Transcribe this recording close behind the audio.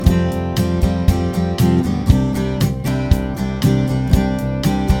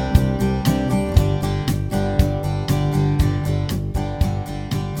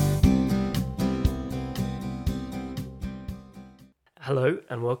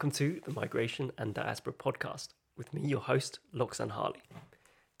and welcome to the Migration and Diaspora podcast with me, your host, Loxan Harley.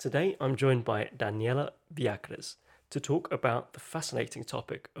 Today, I'm joined by Daniela Viacres to talk about the fascinating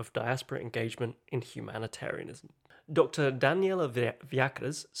topic of diaspora engagement in humanitarianism. Dr. Daniela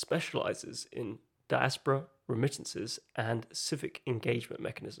Viacres specializes in diaspora remittances and civic engagement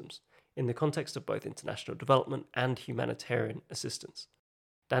mechanisms in the context of both international development and humanitarian assistance.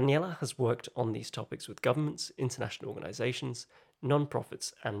 Daniela has worked on these topics with governments, international organizations,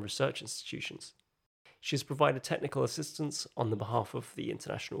 non-profits, and research institutions. She has provided technical assistance on the behalf of the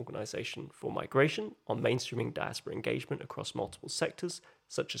International Organization for Migration on mainstreaming diaspora engagement across multiple sectors,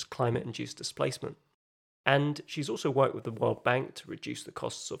 such as climate-induced displacement. And she's also worked with the World Bank to reduce the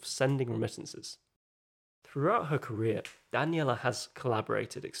costs of sending remittances. Throughout her career, Daniela has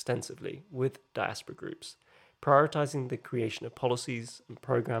collaborated extensively with diaspora groups, prioritizing the creation of policies and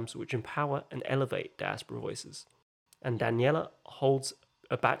programs which empower and elevate diaspora voices. And Daniela holds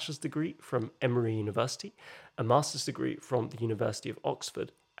a bachelor's degree from Emory University, a master's degree from the University of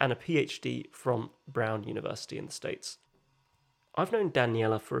Oxford, and a PhD from Brown University in the States. I've known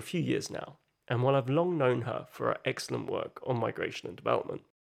Daniela for a few years now, and while I've long known her for her excellent work on migration and development,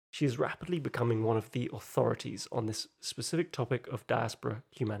 she is rapidly becoming one of the authorities on this specific topic of diaspora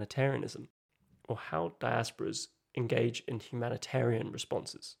humanitarianism, or how diasporas engage in humanitarian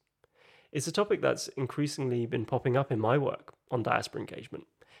responses. It's a topic that's increasingly been popping up in my work on diaspora engagement,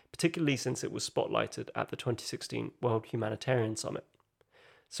 particularly since it was spotlighted at the 2016 World Humanitarian Summit.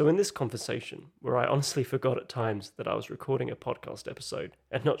 So in this conversation, where I honestly forgot at times that I was recording a podcast episode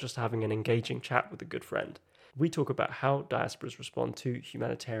and not just having an engaging chat with a good friend, we talk about how diasporas respond to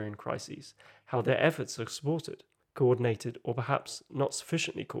humanitarian crises, how their efforts are supported, coordinated, or perhaps not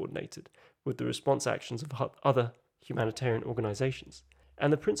sufficiently coordinated with the response actions of other humanitarian organizations,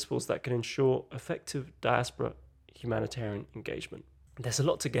 and the principles that can ensure effective diaspora humanitarian engagement. There's a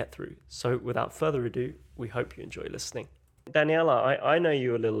lot to get through, so without further ado, we hope you enjoy listening. Daniela, I know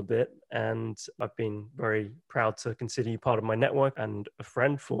you a little bit, and I've been very proud to consider you part of my network and a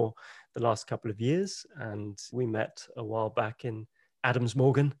friend for the last couple of years. And we met a while back in Adams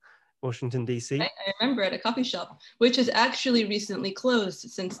Morgan, Washington, D.C. I remember at a coffee shop, which has actually recently closed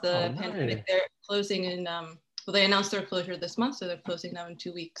since the pandemic. They're closing in, they announced their closure this month, so they're closing now in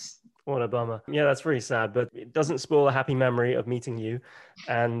 2 weeks. What a bummer. Yeah, that's very sad, but it doesn't spoil a happy memory of meeting you.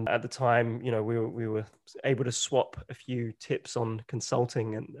 And at the time, we were able to swap a few tips on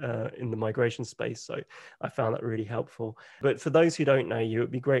consulting and in the migration space. So I found that really helpful. But for those who don't know you,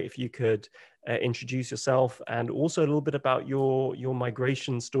 it'd be great if you could introduce yourself and also a little bit about your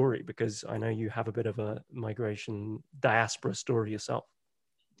migration story, because I know you have a bit of a migration diaspora story yourself.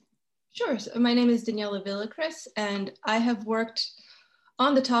 Sure. So my name is Daniela Viacres, and I have worked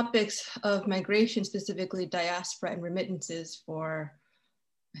on the topics of migration, specifically diaspora and remittances, for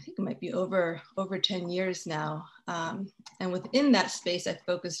I think it might be over 10 years now. And within that space, I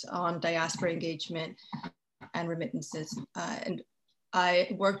focused on diaspora engagement and remittances. And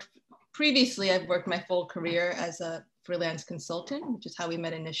I've worked my full career as a freelance consultant, which is how we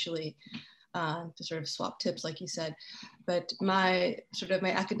met initially, to sort of swap tips, like you said. But my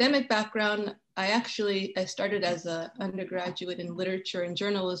academic background, I started as an undergraduate in literature and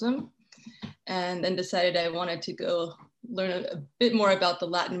journalism, and then decided I wanted to go learn a bit more about the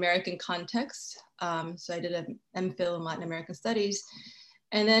Latin American context. So I did an MPhil in Latin American studies.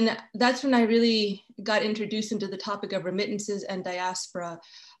 And then that's when I really got introduced into the topic of remittances and diaspora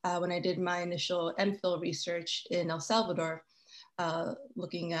when I did my initial MPhil research in El Salvador,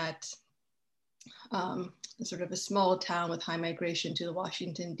 looking at sort of a small town with high migration to the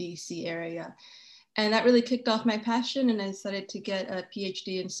Washington, D.C. area. And that really kicked off my passion, and I decided to get a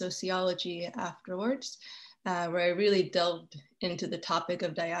PhD in sociology afterwards, where I really delved into the topic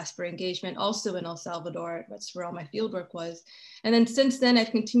of diaspora engagement, also in El Salvador. That's where all my fieldwork was. And then since then,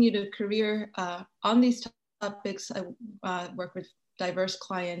 I've continued a career on these topics. I work with diverse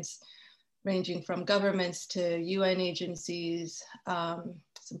clients, ranging from governments to UN agencies,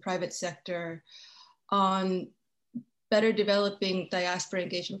 some private sector, on better developing diaspora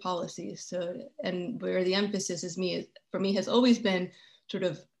engagement policies. So, and where the emphasis for me has always been sort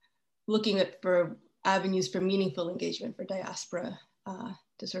of looking for avenues for meaningful engagement for diaspora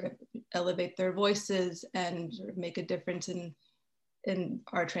to sort of elevate their voices and sort of make a difference in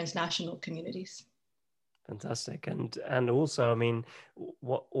our transnational communities. Fantastic. And also, I mean,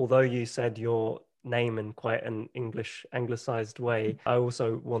 although you said your name in quite an English anglicized way, I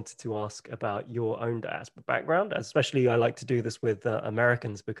also wanted to ask about your own diaspora background. Especially, I like to do this with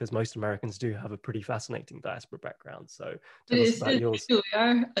Americans because most Americans do have a pretty fascinating diaspora background. So It tell us is about it's yours. true. We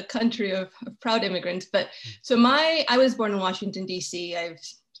are a country of proud immigrants. But so I was born in Washington, D.C. I've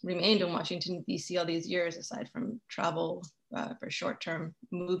remained in Washington, D.C. all these years, aside from travel for short-term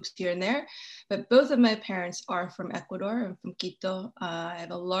moves here and there. But both of my parents are from Ecuador. I'm from Quito. I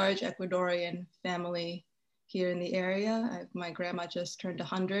have a large Ecuadorian family here in the area. My grandma just turned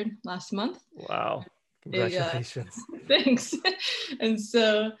 100 last month. Wow. Big Congratulations. thanks. And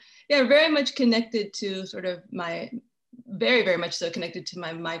so, yeah, very much connected to sort of very much so connected to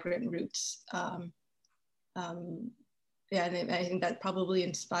my migrant roots. Yeah, and I think that probably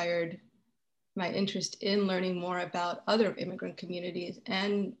inspired my interest in learning more about other immigrant communities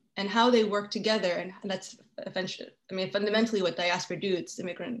and how they work together. And that's eventually, I mean, fundamentally what diaspora do, it's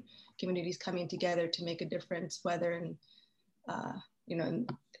immigrant communities coming together to make a difference, whether in, you know,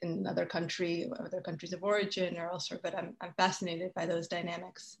 in other countries of origin or elsewhere. But I'm fascinated by those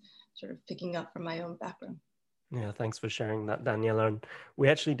dynamics, sort of picking up from my own background. Yeah, thanks for sharing that, Daniela. And we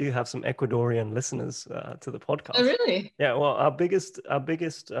actually do have some Ecuadorian listeners to the Oh, podcast. really? Yeah, well, our biggest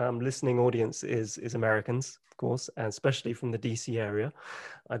listening audience is Americans, of course, and especially from the DC area.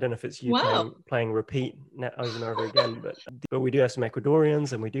 I don't know if it's you Wow. playing repeat over and over again, but we do have some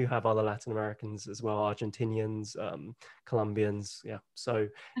Ecuadorians, and we do have other Latin Americans as well, Argentinians, Colombians. Yeah, so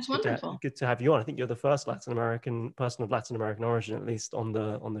That's it's wonderful. good to have you on. I think you're the first Latin American person of Latin American origin, at least on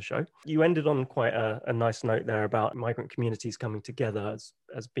the show. You ended on quite a nice note there about migrant communities coming together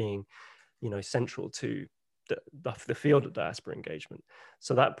as being, central to the field of diaspora engagement.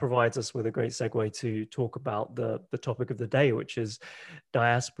 So that provides us with a great segue to talk about the topic of the day, which is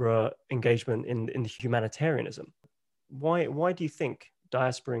diaspora engagement in humanitarianism. Why do you think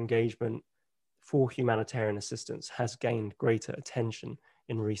diaspora engagement for humanitarian assistance has gained greater attention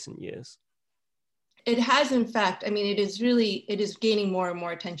in recent years? It has, in fact. I mean, it is gaining more and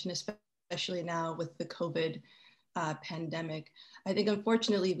more attention, especially now with the COVID pandemic. I think,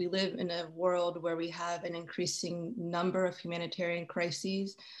 unfortunately, we live in a world where we have an increasing number of humanitarian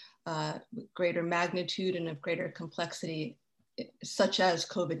crises, with greater magnitude and of greater complexity, such as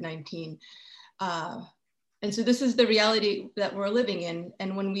COVID-19. And so this is the reality that we're living in.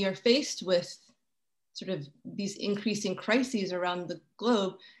 And when we are faced with sort of these increasing crises around the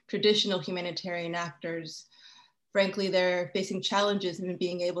globe, traditional humanitarian actors, frankly, they're facing challenges in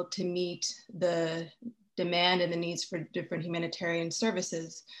being able to meet the demand and the needs for different humanitarian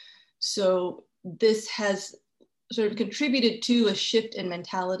services. So this has sort of contributed to a shift in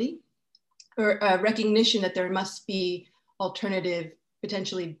mentality, or a recognition that there must be alternative,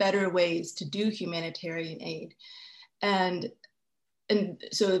 potentially better ways to do humanitarian aid. And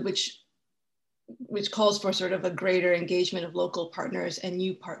so which calls for sort of a greater engagement of local partners and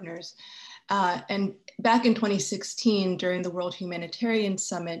new partners. And back in 2016, during the World Humanitarian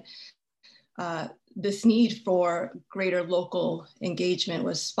Summit, this need for greater local engagement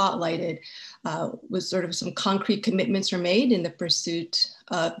was spotlighted, was sort of some concrete commitments were made in the pursuit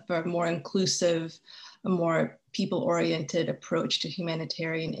of a more inclusive, a more people-oriented approach to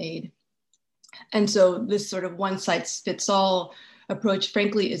humanitarian aid. And so this sort of one-size-fits-all approach,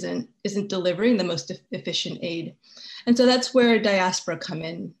 frankly, isn't delivering the most efficient aid. And so that's where diaspora come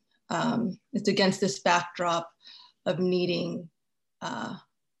in. It's against this backdrop of needing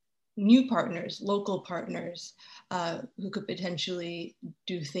new partners, local partners, who could potentially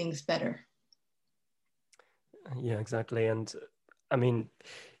do things better. Yeah, exactly. And I mean,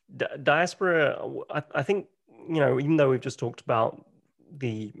 diaspora, I think, even though we've just talked about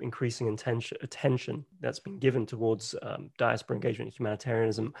the increasing attention that's been given towards diaspora engagement in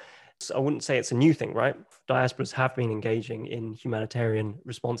humanitarianism, I wouldn't say it's a new thing, right? Diasporas have been engaging in humanitarian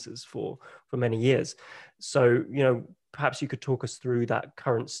responses for many years. So, perhaps you could talk us through that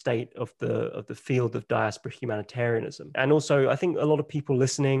current state of the field of diaspora humanitarianism. And also, I think a lot of people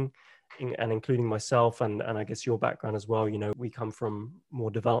listening, and including myself and I guess your background as well, we come from more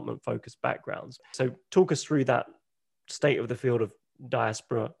development focused backgrounds. So talk us through that state of the field of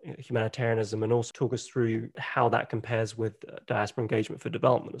diaspora humanitarianism, and also talk us through how that compares with diaspora engagement for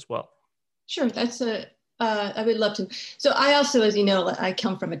development as well. Sure, I would love to. So I also, as you know, I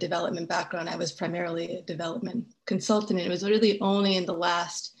come from a development background. I was primarily a development consultant, and it was really only in the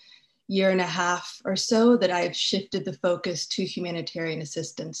last year and a half or so that I've shifted the focus to humanitarian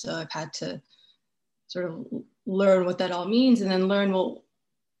assistance. So I've had to sort of learn what that all means, and then learn, well,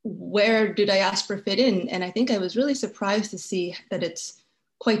 where do diaspora fit in? And I think I was really surprised to see that it's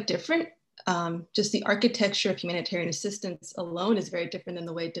quite different. Just the architecture of humanitarian assistance alone is very different than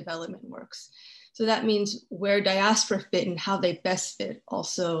the way development works. So that means where diaspora fit and how they best fit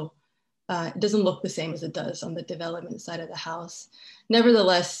also it doesn't look the same as it does on the development side of the house.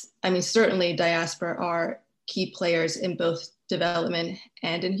 Nevertheless, I mean, certainly diaspora are key players in both development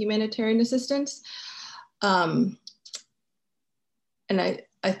and in humanitarian assistance. And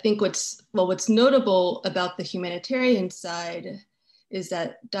I think what's notable about the humanitarian side is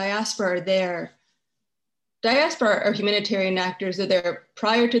that diaspora are there. Diaspora are humanitarian actors. They're there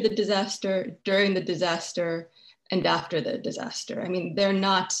prior to the disaster, during the disaster, and after the disaster. I mean, they're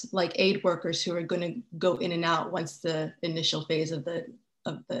not like aid workers who are going to go in and out once the initial phase of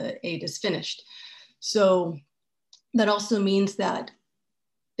the aid is finished. So that also means that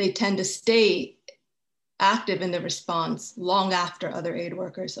they tend to stay active in the response long after other aid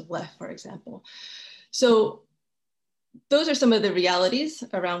workers have left, for example. So those are some of the realities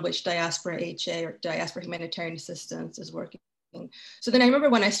around which diaspora HA or diaspora humanitarian assistance is working. So then I remember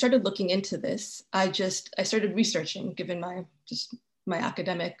when I started looking into this, I started researching, given my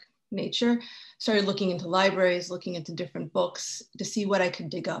academic nature, started looking into libraries, looking into different books to see what I could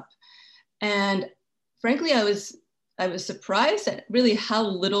dig up. And frankly, I was surprised at really how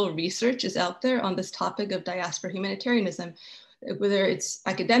little research is out there on this topic of diaspora humanitarianism, whether it's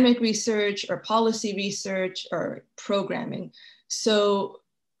academic research or policy research or programming. So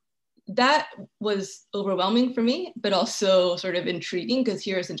that was overwhelming for me, but also sort of intriguing because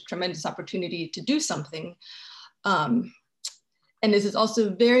here's a tremendous opportunity to do something. And this is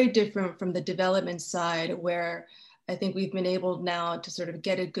also very different from the development side, where I think we've been able now to sort of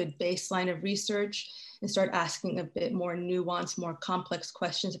get a good baseline of research and start asking a bit more nuanced, more complex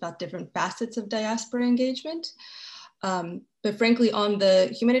questions about different facets of diaspora engagement. But frankly, on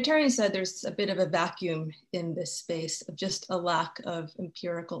the humanitarian side, there's a bit of a vacuum in this space of just a lack of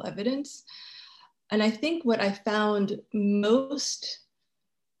empirical evidence. And I think what I found most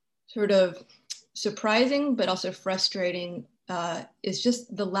sort of surprising, but also frustrating, is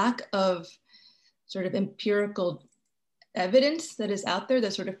just the lack of sort of empirical evidence that is out there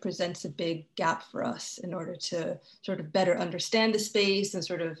that sort of presents a big gap for us in order to sort of better understand the space and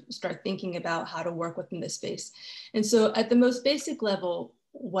sort of start thinking about how to work within this space. And so at the most basic level,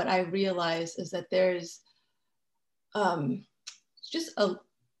 what I realize is that there's just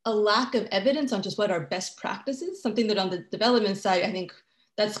a lack of evidence on just what are best practices, something that on the development side, I think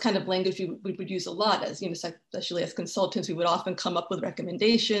that's kind of language we would use a lot as, especially as consultants, we would often come up with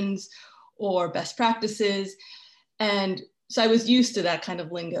recommendations or best practices. And so I was used to that kind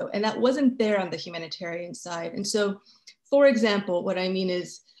of lingo, and that wasn't there on the humanitarian side. And so, for example, what I mean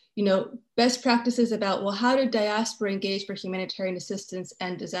is, best practices about, well, how do diaspora engage for humanitarian assistance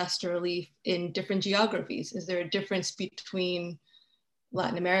and disaster relief in different geographies? Is there a difference between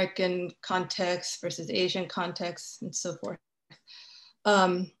Latin American contexts versus Asian contexts and so forth?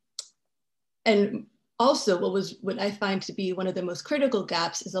 And also, what I find to be one of the most critical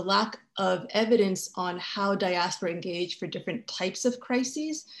gaps is a lack of evidence on how diaspora engage for different types of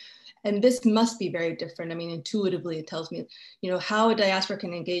crises. And this must be very different. I mean, intuitively, it tells me, how a diaspora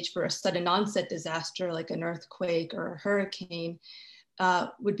can engage for a sudden onset disaster like an earthquake or a hurricane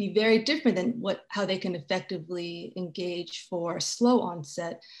would be very different than how they can effectively engage for a slow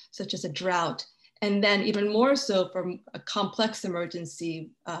onset, such as a drought. And then even more so for a complex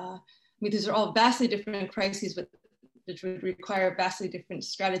emergency. These are all vastly different crises, which would require vastly different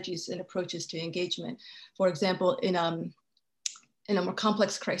strategies and approaches to engagement. For example, in a more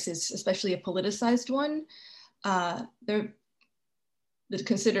complex crisis, especially a politicized one, the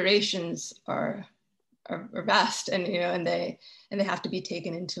considerations are vast, and they have to be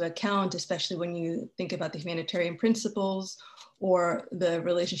taken into account, especially when you think about the humanitarian principles or the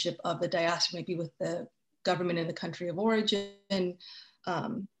relationship of the diaspora maybe with the government in the country of origin.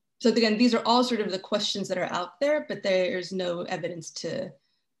 So again, these are all sort of the questions that are out there, but there's no evidence to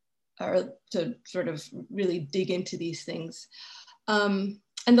sort of really dig into these things. And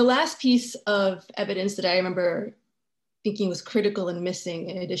the last piece of evidence that I remember thinking was critical and missing,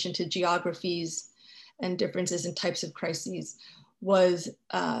 in addition to geographies and differences in types of crises, was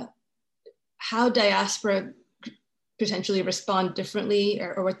how diaspora potentially respond differently,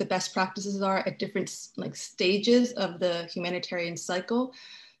 or what the best practices are at different stages of the humanitarian cycle.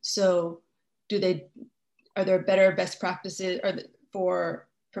 So are there better best practices for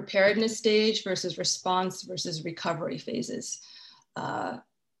preparedness stage versus response versus recovery phases? Again,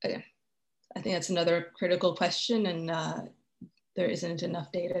 I think that's another critical question, and there isn't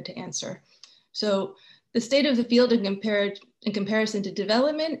enough data to answer. So the state of the field in comparison to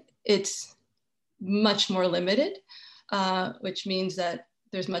development, it's much more limited, which means that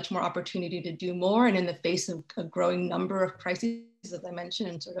there's much more opportunity to do more. And in the face of a growing number of crises as I mentioned,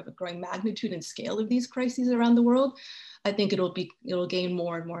 and sort of a growing magnitude and scale of these crises around the world, I think it'll gain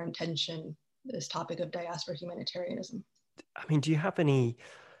more and more attention, this topic of diaspora humanitarianism. I mean, do you have any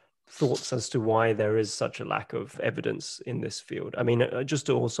thoughts as to why there is such a lack of evidence in this field? I mean, just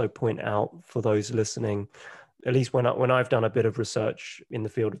to also point out for those listening, at least when I've done a bit of research in the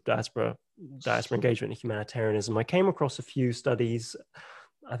field of diaspora engagement and humanitarianism, I came across a few studies.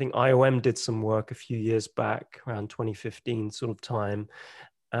 I think IOM did some work a few years back, around 2015 sort of time,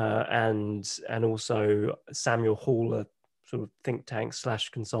 and also Samuel Hall, a sort of think tank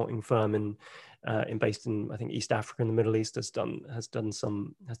 / consulting firm based in, I think, East Africa and the Middle East, has done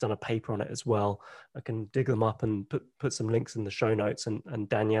a paper on it as well. I can dig them up and put some links in the show notes. And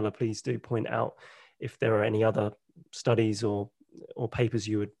Daniela, please do point out if there are any other studies or papers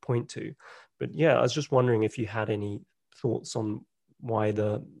you would point to. But yeah, I was just wondering if you had any thoughts on why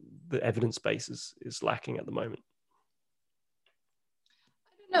the evidence base is lacking at the moment.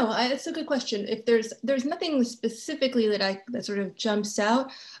 No, it's a good question. If there's nothing specifically that sort of jumps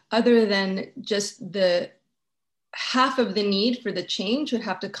out, other than just the half of the need for the change would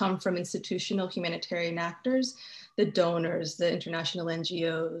have to come from institutional humanitarian actors, the donors, the international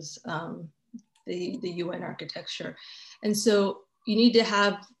NGOs, the UN architecture. And so you need to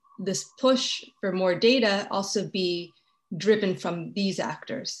have this push for more data also be driven from these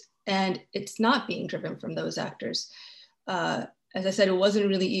actors. And it's not being driven from those actors. As I said, it wasn't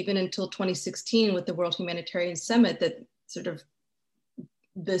really even until 2016 with the World Humanitarian Summit that sort of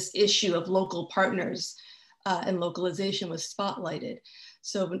this issue of local partners and localization was spotlighted.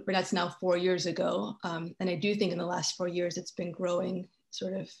 So that's now 4 years ago. And I do think in the last 4 years, it's been growing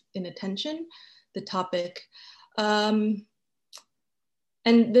sort of in attention, the topic. And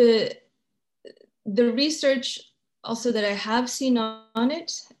the research also that I have seen on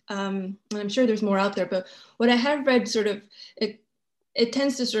it, and I'm sure there's more out there, but what I have read sort of, it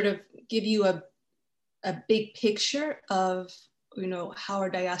tends to sort of give you a big picture of, you know, how are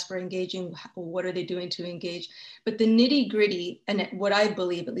diaspora engaging, what are they doing to engage, but the nitty gritty, and what I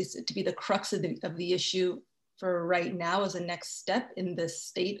believe at least to be the crux of the issue for right now as a next step in the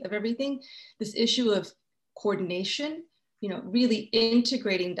state of everything, this issue of coordination, you know, really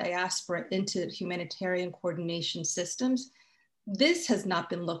integrating diaspora into humanitarian coordination systems. This has not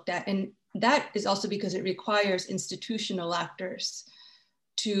been looked at. And that is also because it requires institutional actors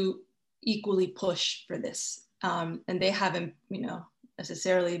to equally push for this. And they haven't, you know,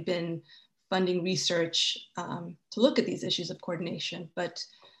 necessarily been funding research to look at these issues of coordination. But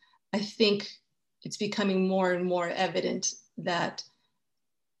I think it's becoming more and more evident that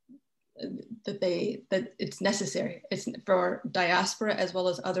it's necessary. It's for diaspora as well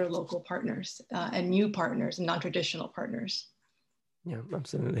as other local partners and new partners and non-traditional partners. Yeah,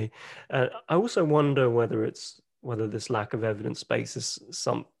 absolutely. I also wonder whether this lack of evidence base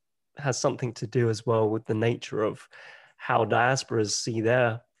has something to do as well with the nature of how diasporas see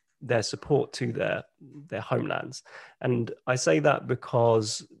their support to their homelands. And I say that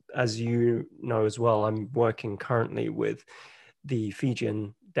because, as you know as well, I'm working currently with the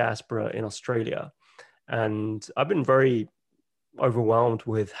Fijian diaspora in Australia, and I've been very overwhelmed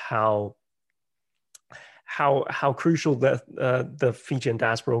with how crucial the Fijian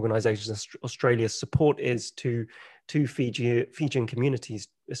diaspora organizations Australia's support is to Fijian communities,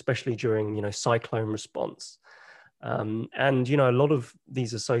 especially during, you know, cyclone response. And, you know, a lot of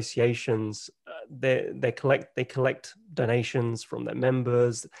these associations, they collect donations from their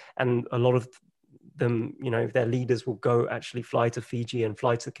members, and a lot of them, you know, their leaders will go actually fly to Fiji and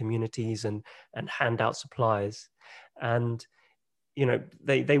fly to the communities and hand out supplies. And, you know,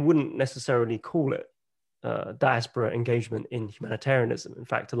 they wouldn't necessarily call it diaspora engagement in humanitarianism. In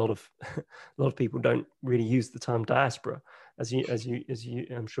fact, a lot of people don't really use the term diaspora, as you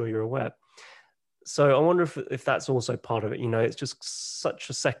I'm sure you're aware. So I wonder if that's also part of it. You know, it's just such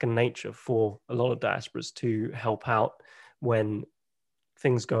a second nature for a lot of diasporas to help out when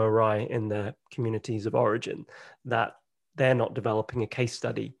things go awry in their communities of origin, that they're not developing a case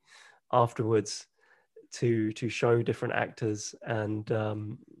study afterwards to show different actors, and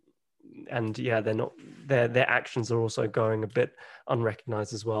yeah, they're not, their actions are also going a bit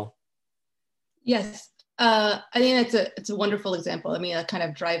unrecognized as well. Yes, I think it's a wonderful example. I mean, that kind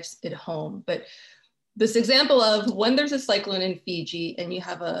of drives it home. But this example of when there's a cyclone in Fiji and you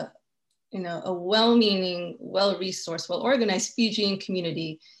have a well-meaning, well-resourced, well-organized Fijian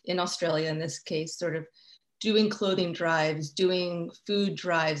community in Australia, in this case, sort of doing clothing drives, doing food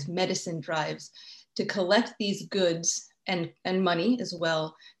drives, medicine drives, to collect these goods and money as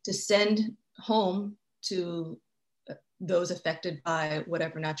well, to send home to those affected by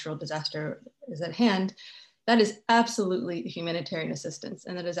whatever natural disaster is at hand. that is absolutely humanitarian assistance,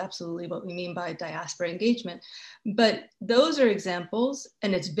 and that is absolutely what we mean by diaspora engagement. But those are examples,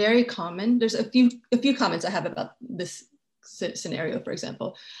 and it's very common. There's a few comments I have about this scenario, for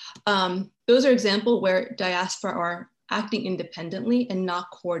example. Those are examples where diaspora are acting independently and not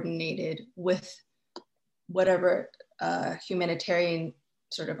coordinated with whatever humanitarian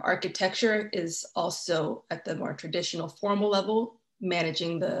sort of architecture is also at the more traditional formal level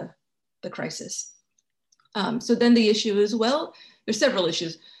managing the crisis. So then the issue is, well, there's several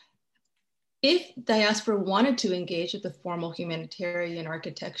issues. If diaspora wanted to engage with the formal humanitarian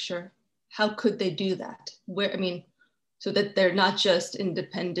architecture, how could they do that? So that they're not just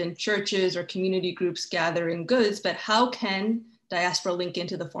independent churches or community groups gathering goods, but how can diaspora link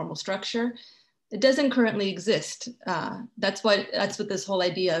into the formal structure? It doesn't currently exist. That's what this whole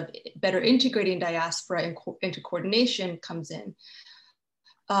idea of better integrating diaspora into coordination comes in.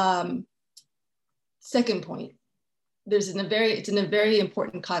 Second point, it's in a very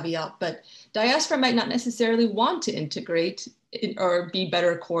important caveat, but diaspora might not necessarily want to integrate or be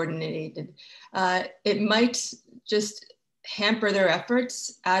better coordinated. It might just hamper their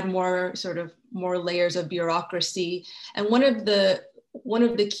efforts, add more layers of bureaucracy. And one of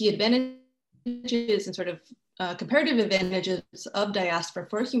the key advantages and sort of comparative advantages of diaspora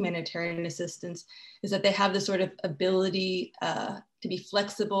for humanitarian assistance is that they have the sort of ability to be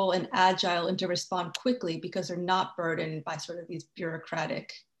flexible and agile and to respond quickly because they're not burdened by sort of these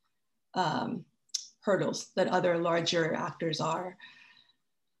bureaucratic hurdles that other larger actors are.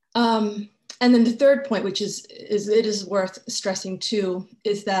 And then the third point, which it is worth stressing too,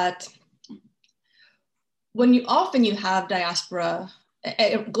 is that often you have diaspora,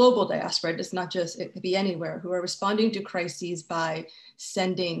 global diaspora, it's not just, it could be anywhere, who are responding to crises by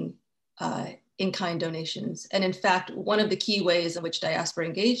sending in-kind donations. And in fact, one of the key ways in which diaspora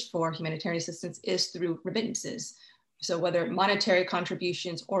engage for humanitarian assistance is through remittances. So whether monetary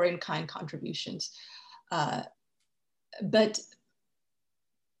contributions or in-kind contributions. But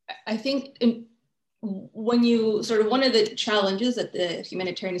I think one of the challenges that the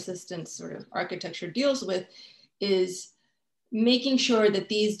humanitarian assistance sort of architecture deals with is making sure that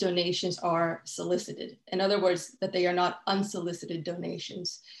these donations are solicited. In other words, that they are not unsolicited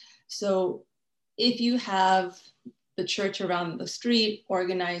donations. So if you have the church around the street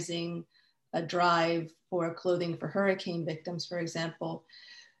organizing a drive for clothing for hurricane victims, for example,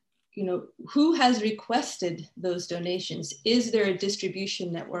 who has requested those donations? Is there a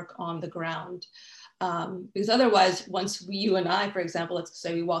distribution network on the ground? Because otherwise, once you and I, for example, let's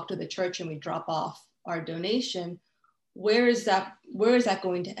say we walk to the church and we drop off our donation, where is that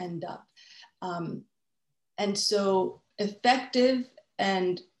going to end up? And so effective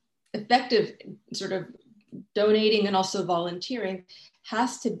sort of donating and also volunteering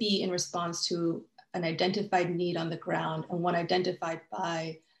has to be in response to an identified need on the ground and one identified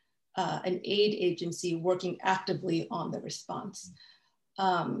by an aid agency working actively on the response.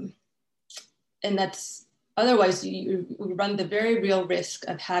 And that's, otherwise you run the very real risk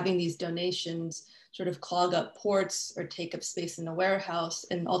of having these donations sort of clog up ports or take up space in the warehouse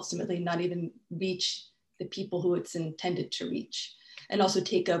and ultimately not even reach the people who it's intended to reach, and also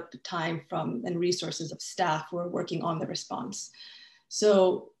take up time from and resources of staff who are working on the response.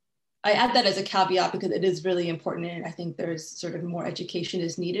 So I add that as a caveat because it is really important, and I think there's sort of more education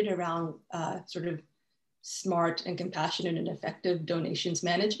is needed around sort of smart and compassionate and effective donations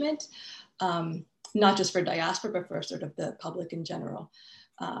management, not just for diaspora, but for sort of the public in general.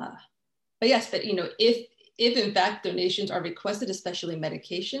 But yes, if in fact donations are requested, especially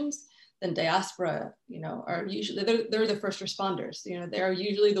medications, then diaspora, are usually, they're the first responders. They are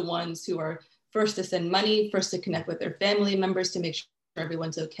usually the ones who are first to send money, first to connect with their family members to make sure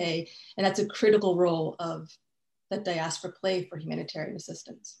everyone's okay. And that's a critical role that diaspora play for humanitarian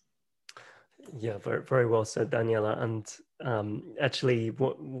assistance. Yeah, very, very well said, Daniela. And actually,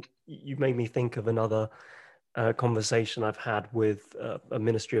 what you made me think of another conversation I've had with a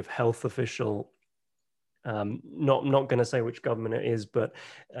Ministry of Health official. Not going to say which government it is, but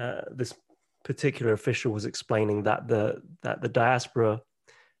this particular official was explaining that the diaspora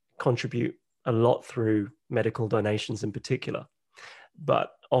contribute a lot through medical donations in particular,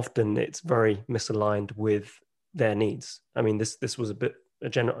 but often it's very misaligned with their needs. I mean, this was a bit a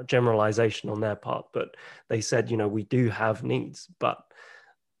generalization on their part, but they said, we do have needs, but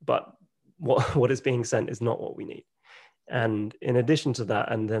what is being sent is not what we need. And in addition to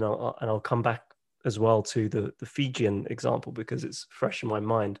that, and then I'll come back as well to the Fijian example because it's fresh in my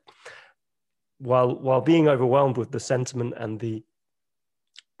mind. While being overwhelmed with the sentiment and the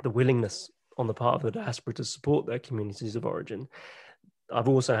willingness on the part of the diaspora to support their communities of origin, I've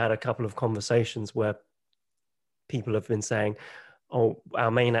also had a couple of conversations where people have been saying, oh,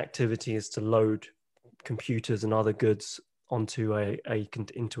 our main activity is to load computers and other goods onto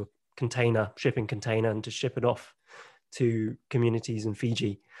into a container, shipping container, and to ship it off to communities in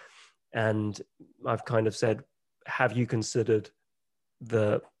Fiji. And I've kind of said, have you considered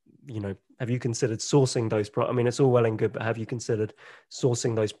sourcing those I mean, it's all well and good, but have you considered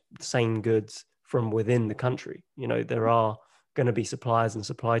sourcing those same goods from within the country? There are going to be suppliers and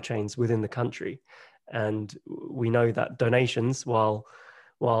supply chains within the country. And we know that donations, while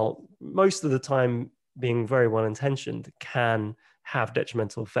most of the time being very well intentioned, can have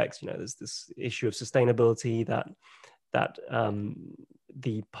detrimental effects. There's this issue of sustainability that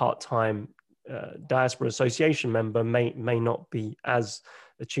the part-time diaspora association member may not be as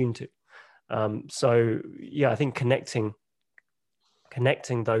attuned to. So yeah, I think connecting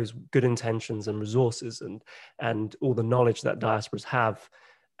those good intentions and resources and all the knowledge that diasporas have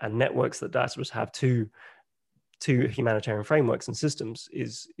and networks that diasporas have to humanitarian frameworks and systems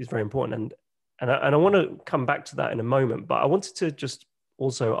is very important. And I want to come back to that in a moment, but I wanted to just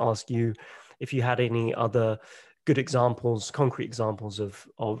also ask you if you had any other good examples, concrete examples of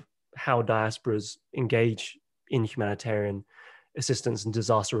how diasporas engage in humanitarian assistance and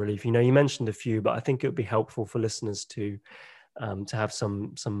disaster relief. You mentioned a few, but I think it would be helpful for listeners to have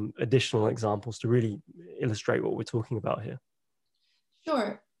some additional examples to really illustrate what we're talking about here.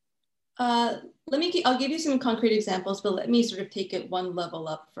 Sure. I'll give you some concrete examples, but let me sort of take it one level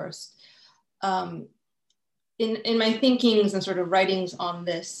up first. In my thinkings and sort of writings on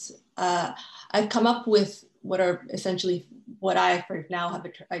this, I've come up with what are essentially what I for now have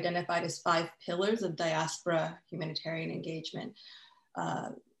identified as 5 pillars of diaspora humanitarian engagement.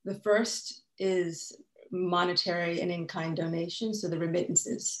 The first is monetary and in-kind donations, so the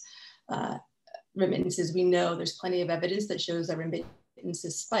remittances. Remittances, we know there's plenty of evidence that shows that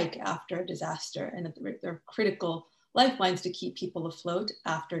remittances spike after a disaster, and that they're critical lifelines to keep people afloat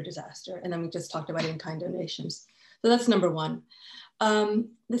after a disaster. And then we just talked about in-kind donations. So that's number one.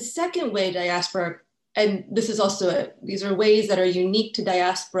 The second way diaspora, and this is also, these are ways that are unique to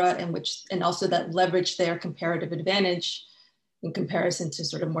diaspora and also that leverage their comparative advantage in comparison to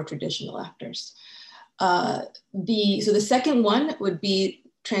sort of more traditional actors. So the second one would be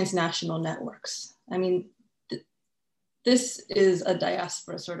transnational networks. I mean, this is a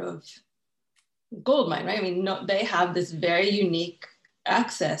diaspora sort of goldmine, right? I mean, they have this very unique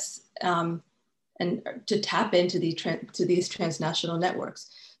access and to tap into these transnational networks.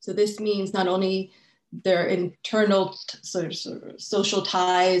 So this means not only their internal sort of social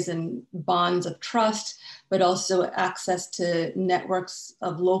ties and bonds of trust, but also access to networks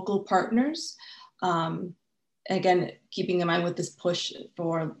of local partners. Again, keeping in mind with this push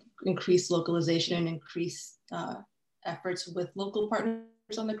for increased localization and increased efforts with local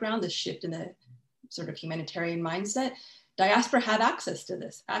partners on the ground, the shift in the sort of humanitarian mindset, diaspora have access to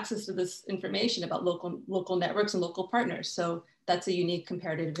this information about local networks and local partners. So that's a unique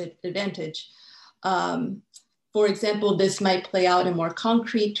comparative advantage. For example, this might play out in more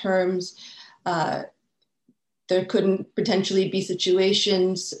concrete terms. There couldn't potentially be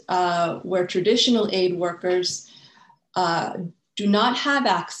situations where traditional aid workers do not have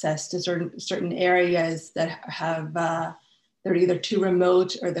access to certain areas that have, they're either too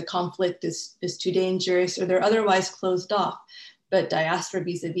remote or the conflict is too dangerous or they're otherwise closed off. But diaspora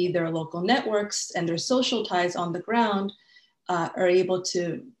vis-a-vis their local networks and their social ties on the ground are able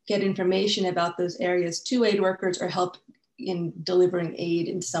to get information about those areas to aid workers or help in delivering aid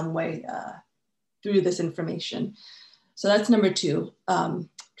in some way through this information. So that's number 2,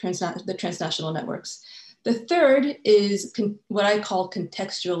 the transnational networks. The third is what I call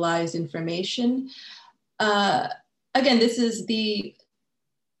contextualized information. Again, this is with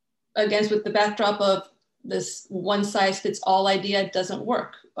the backdrop of this one size fits all idea doesn't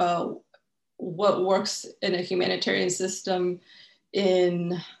work. What works in a humanitarian system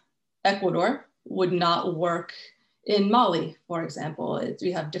in Ecuador would not work in Mali, for example.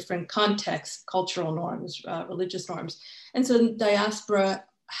 We have different contexts, cultural norms, religious norms. And so diaspora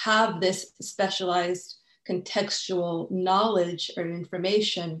have this specialized contextual knowledge or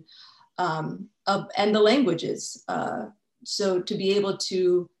information and the languages. So to be able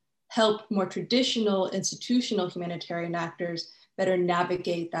to help more traditional institutional humanitarian actors better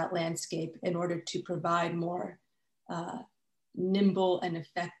navigate that landscape in order to provide more nimble and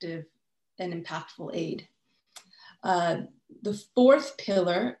effective and impactful aid. The fourth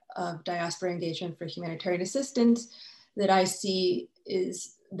pillar of diaspora engagement for humanitarian assistance that I see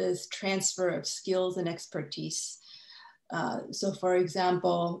is this transfer of skills and expertise. So for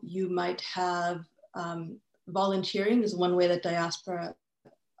example, you might have volunteering is one way that diaspora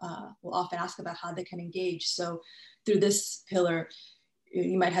will often ask about how they can engage. So through this pillar,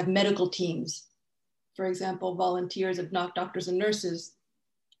 you might have medical teams, for example, volunteers of doctors and nurses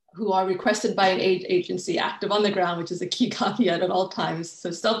who are requested by an aid agency active on the ground, which is a key caveat at all times. So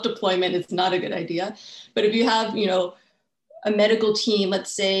self-deployment is not a good idea. But if you have, a medical team,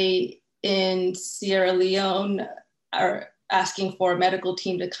 let's say in Sierra Leone, are asking for a medical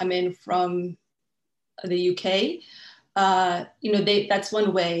team to come in from the UK, that's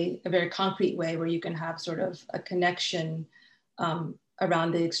one way, a very concrete way where you can have sort of a connection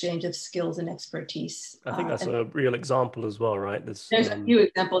around the exchange of skills and expertise. I think that's a real example as well, right? There's a few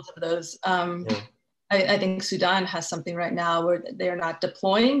examples of those. Yeah. I think Sudan has something right now where they're not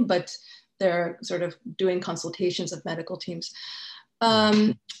deploying, but they're sort of doing consultations of medical teams.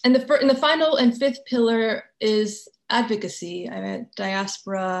 And the final and fifth pillar is advocacy. I mean,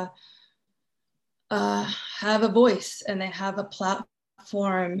 diaspora have a voice and they have a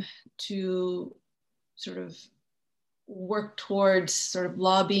platform to sort of work towards sort of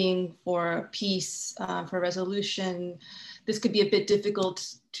lobbying for peace, for resolution. This could be a bit difficult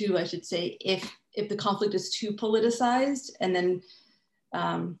too, I should say, if the conflict is too politicized, and then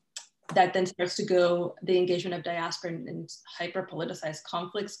that then starts to go, the engagement of diaspora in hyper-politicized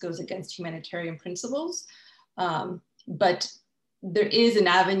conflicts goes against humanitarian principles. But there is an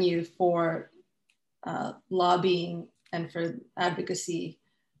avenue for lobbying and for advocacy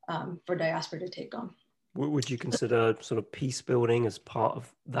for diaspora to take on. Would you consider sort of peace building as part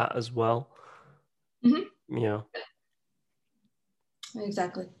of that as well? Mm-hmm. Yeah.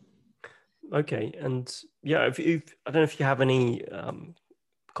 Exactly. Okay, and yeah, if I don't know if you have any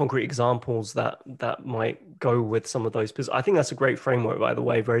concrete examples that might go with some of those, because I think that's a great framework, by the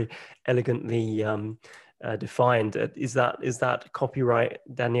way, very elegantly defined. Is that copyright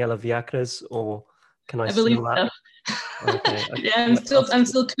Daniela Viacres, or can I steal that? So. Okay. Yeah, I'm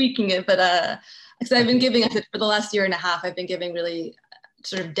still tweaking it, but because I've been giving it for the last year and a half, I've been giving really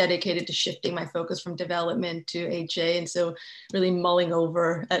sort of dedicated to shifting my focus from development to HA, and so really mulling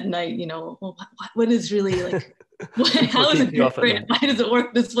over at night, well, what is really like, how is it different? Why does it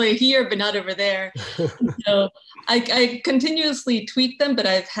work this way here but not over there? So I continuously tweak them, but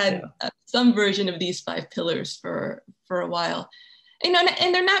I've had some version of these 5 pillars for a while, and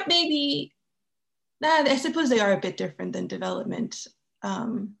they're not maybe. I suppose they are a bit different than development.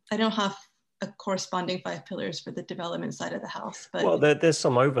 I don't have a corresponding 5 pillars for the development side of the house. But well, there's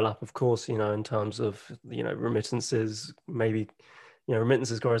some overlap, of course, in terms of, remittances, maybe,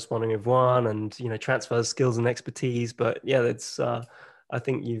 remittances corresponding with one, and, transfer skills and expertise. But yeah, it's, I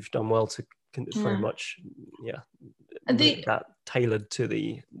think you've done well to very much, make that tailored to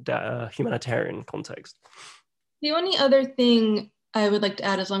the humanitarian context. The only other thing I would like to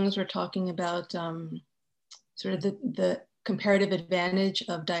add, as long as we're talking about sort of the comparative advantage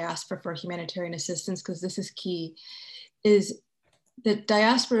of diaspora for humanitarian assistance, because this is key, is that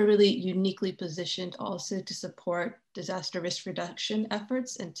diaspora really uniquely positioned also to support disaster risk reduction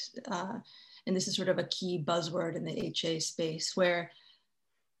efforts. And this is sort of a key buzzword in the HA space, where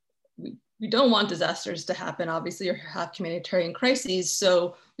we don't want disasters to happen, obviously, or have humanitarian crises.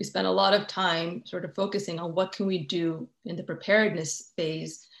 So we spend a lot of time sort of focusing on what can we do in the preparedness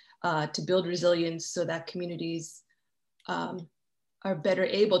phase to build resilience so that communities are better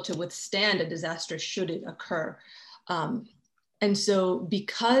able to withstand a disaster should it occur. And so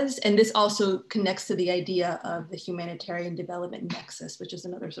and this also connects to the idea of the humanitarian development nexus, which is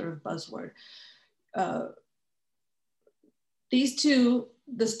another sort of buzzword. These two,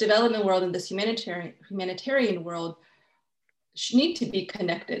 this development world and this humanitarian world, need to be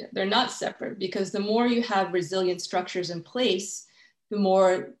connected. They're not separate, because the more you have resilient structures in place, the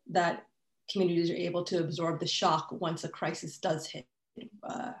more that communities are able to absorb the shock once a crisis does hit.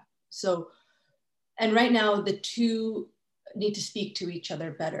 And right now the two need to speak to each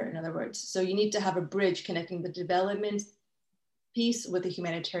other better, in other words. So you need to have a bridge connecting the development piece with the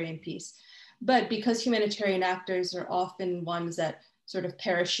humanitarian piece. But because humanitarian actors are often ones that sort of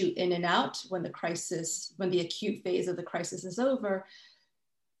parachute in and out when the acute phase of the crisis is over,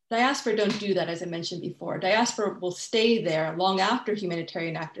 diaspora don't do that, as I mentioned before. Diaspora will stay there long after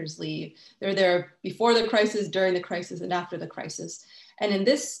humanitarian actors leave. They're there before the crisis, during the crisis, and after the crisis. And in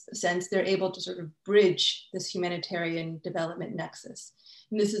this sense, they're able to sort of bridge this humanitarian development nexus.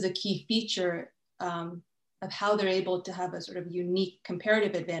 And this is a key feature of how they're able to have a sort of unique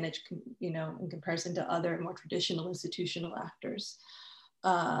comparative advantage, in comparison to other more traditional institutional actors.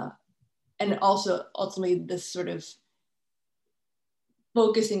 And also ultimately this sort of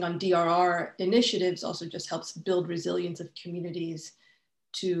focusing on DRR initiatives also just helps build resilience of communities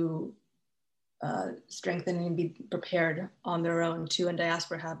to strengthen and be prepared on their own too, and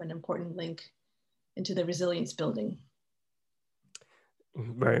diaspora have an important link into the resilience building.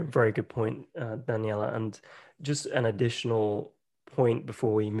 Very, very good point, Daniela. And just an additional point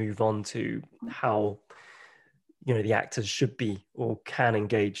before we move on to how, the actors should be or can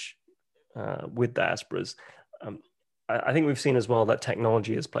engage with diasporas. I think we've seen as well that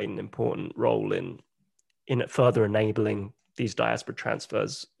technology has played an important role in further enabling these diaspora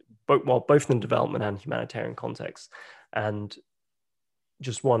transfers, both in the development and humanitarian context. And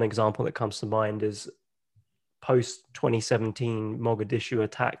just one example that comes to mind is post 2017 Mogadishu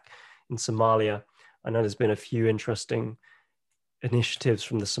attack in Somalia. I know there's been a few interesting initiatives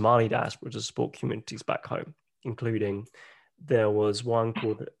from the Somali diaspora to support communities back home, including there was one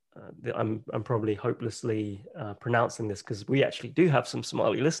called, I'm probably hopelessly pronouncing this because we actually do have some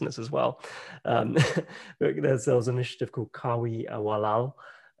Somali listeners as well. There was an initiative called Kawi Awalal,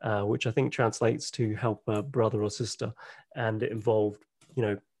 which I think translates to help a brother or sister. And it involved,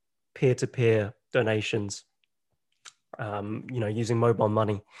 peer-to-peer donations, using mobile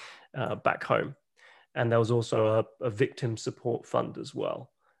money back home. And there was also a victim support fund as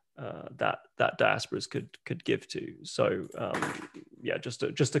well that diasporas could give to. So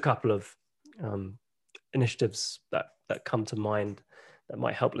just a couple of initiatives that come to mind that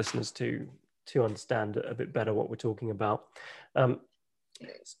might help listeners to understand a bit better what we're talking about. Can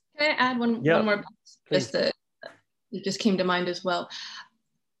I add one more? Just that it just came to mind as well.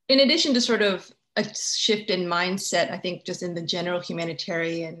 In addition to sort of a shift in mindset, I think just in the general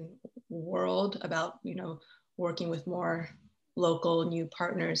humanitarian world about, working with more local new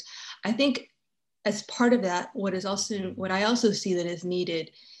partners, I think as part of that, what I also see that is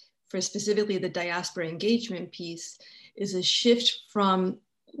needed for specifically the diaspora engagement piece is a shift from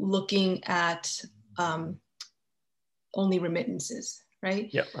looking at only remittances, right?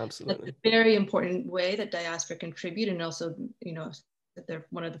 Yeah, absolutely. That's a very important way that diaspora contribute, and also, that they're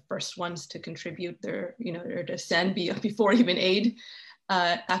one of the first ones to contribute their, or to send before even aid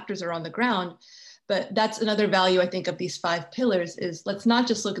actors are on the ground. But that's another value, I think, of these 5 pillars is let's not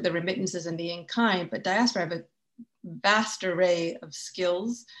just look at the remittances and the in-kind, but diaspora have a vast array of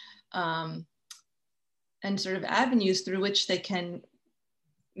skills and sort of avenues through which they can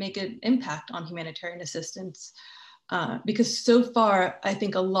make an impact on humanitarian assistance. Because so far, I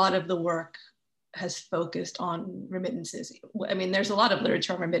think a lot of the work has focused on remittances. I mean, there's a lot of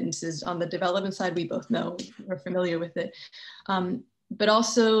literature on remittances on the development side. We both know, we're familiar with it. But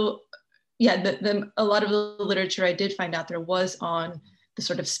also, a lot of the literature I did find out there was on the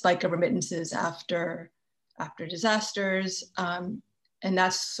sort of spike of remittances after disasters. And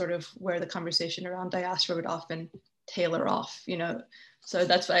that's sort of where the conversation around diaspora would often tailor off, So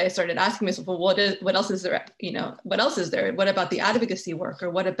that's why I started asking myself, well, what else is there? What else is there? What about the advocacy work? Or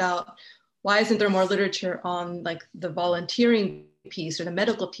what about, why isn't there more literature on like the volunteering piece or the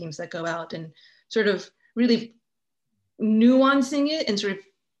medical teams that go out and sort of really nuancing it and sort of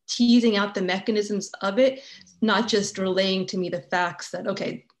teasing out the mechanisms of it, not just relaying to me the facts that,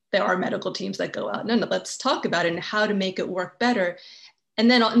 okay, there are medical teams that go out. No, let's talk about it and how to make it work better. And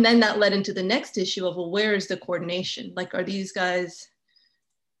then that led into the next issue of, well, where is the coordination? Like, are these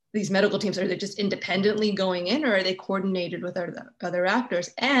medical teams, are they just independently going in, or are they coordinated with other actors?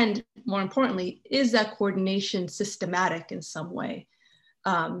 And more importantly, is that coordination systematic in some way?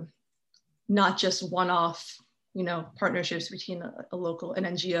 Not just one-off, partnerships between a local, an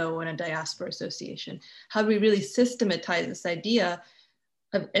NGO and a diaspora association. How do we really systematize this idea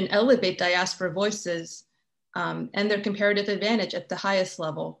and elevate diaspora voices and their comparative advantage at the highest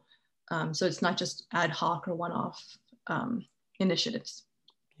level? So it's not just ad hoc or one-off initiatives.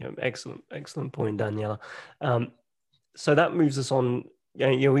 Yeah, excellent point, Daniela. So that moves us on.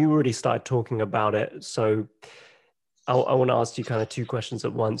 We already started talking about it. So I want to ask you kind of 2 questions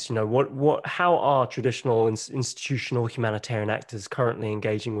at once. How are traditional institutional humanitarian actors currently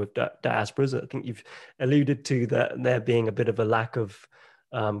engaging with diasporas? I think you've alluded to that there being a bit of a lack of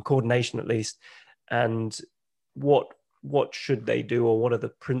coordination, at least. And what should they do, or what are the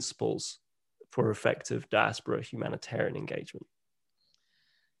principles for effective diaspora humanitarian engagement?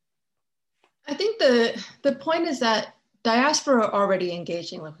 I think the point is that diaspora are already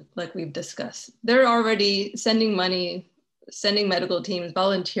engaging, like we've discussed. They're already sending money, sending medical teams,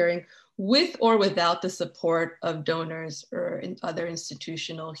 volunteering, with or without the support of donors or other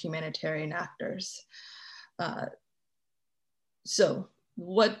institutional humanitarian actors. So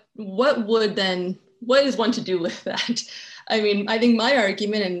what is one to do with that? I mean, I think my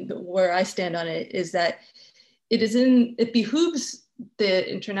argument and where I stand on it is that it behooves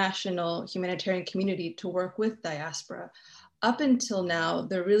the international humanitarian community to work with diaspora. Up until now,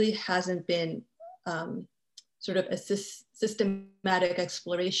 there really hasn't been sort of a systematic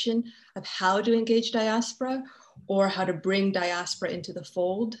exploration of how to engage diaspora or how to bring diaspora into the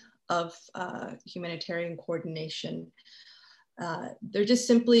fold of humanitarian coordination. There just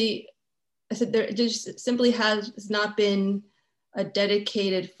simply, there just simply has not been a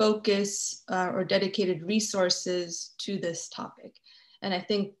dedicated focus or dedicated resources to this topic. And I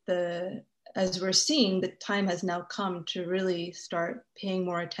think as we're seeing, the time has now come to really start paying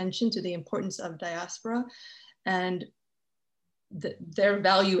more attention to the importance of diaspora and their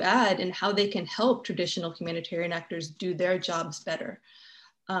value add and how they can help traditional humanitarian actors do their jobs better.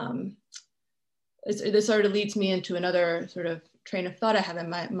 This sort of leads me into another sort of train of thought I have in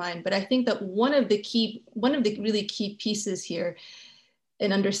my mind, but I think that one of the really key pieces here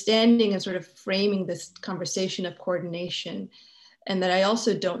in understanding and sort of framing this conversation of coordination, and that I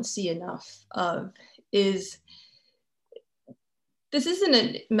also don't see enough of, is this isn't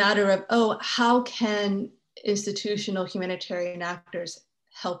a matter of, oh, how can institutional humanitarian actors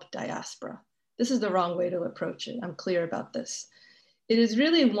help diaspora? This is the wrong way to approach it. I'm clear about this. It is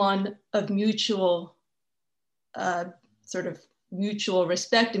really one of mutual sort of mutual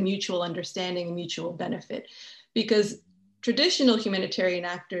respect and mutual understanding and mutual benefit, because traditional humanitarian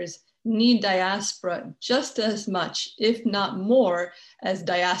actors need diaspora just as much, if not more, as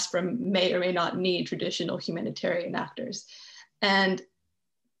diaspora may or may not need traditional humanitarian actors. And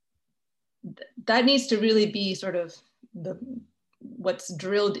that needs to really be sort of what's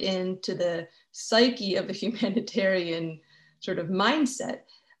drilled into the psyche of the humanitarian sort of mindset,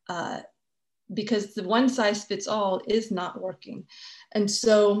 because the one size fits all is not working. And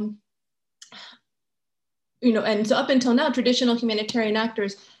so, and so up until now, traditional humanitarian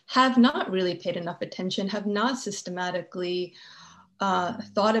actors have not really paid enough attention, have not systematically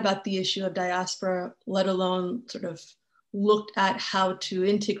thought about the issue of diaspora, let alone sort of looked at how to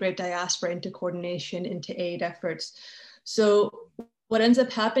integrate diaspora into coordination, into aid efforts. So what ends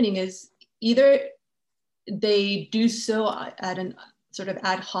up happening is either they do so at an sort of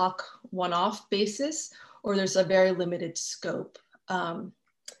ad hoc one-off basis, or there's a very limited scope. Then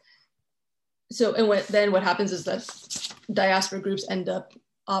what happens is that diaspora groups end up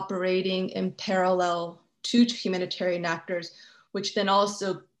operating in parallel to humanitarian actors, which then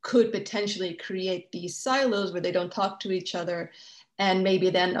also could potentially create these silos where they don't talk to each other. And maybe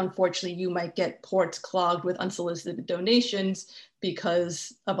then, unfortunately, you might get ports clogged with unsolicited donations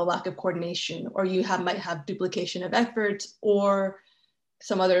because of a lack of coordination, or you might have duplication of efforts or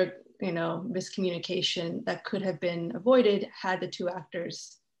some other miscommunication that could have been avoided had the two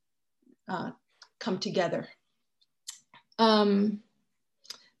actors come together.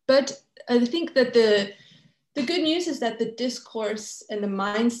 But I think that the good news is that the discourse and the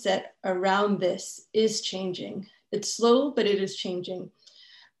mindset around this is changing. It's slow, but it is changing.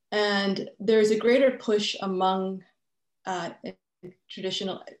 And there's a greater push among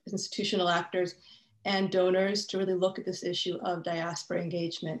traditional institutional actors and donors to really look at this issue of diaspora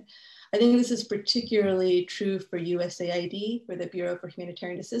engagement. I think this is particularly true for USAID, for the Bureau for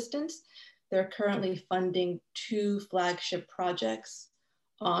Humanitarian Assistance. They're currently funding 2 flagship projects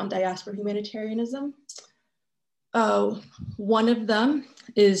on diaspora humanitarianism. One of them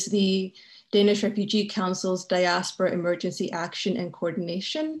is the Danish Refugee Council's Diaspora Emergency Action and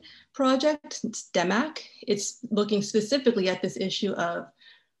Coordination Project. It's DEMAC. It's looking specifically at this issue of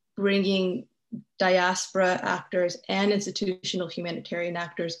bringing diaspora actors and institutional humanitarian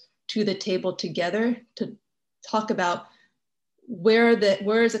actors to the table together to talk about where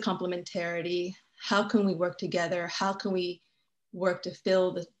is the complementarity, how can we work together, how can we work to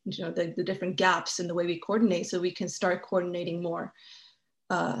fill the different gaps in the way we coordinate so we can start coordinating more.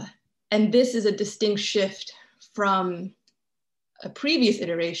 And this is a distinct shift from a previous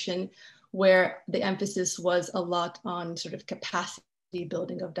iteration where the emphasis was a lot on sort of capacity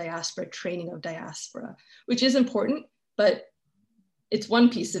building of diaspora, training of diaspora, which is important, but it's one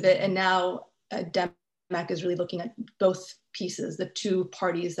piece of it. And now DEMAC is really looking at both pieces, the 2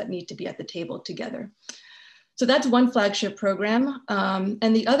 parties that need to be at the table together. So that's one flagship program.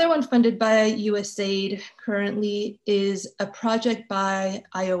 And the other one funded by USAID currently is a project by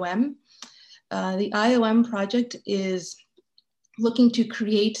IOM. The IOM project is looking to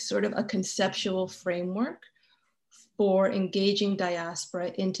create sort of a conceptual framework for engaging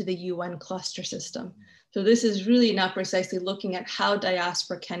diaspora into the UN cluster system. So this is really not precisely looking at how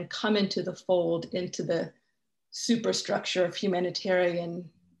diaspora can come into the fold, into the superstructure of humanitarian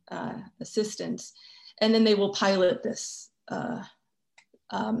assistance. And then they will pilot this,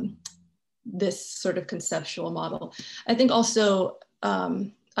 this sort of conceptual model. I think also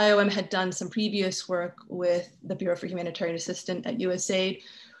IOM had done some previous work with the Bureau for Humanitarian Assistance at USAID,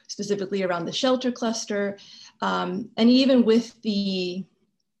 specifically around the shelter cluster. And even through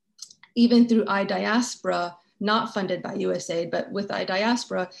iDiaspora, not funded by USAID, but with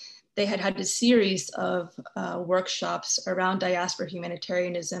iDiaspora, they had a series of workshops around diaspora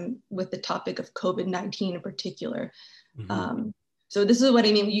humanitarianism with the topic of COVID-19 in particular. Mm-hmm. So this is what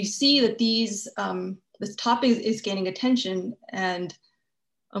I mean. You see that this topic is gaining attention, and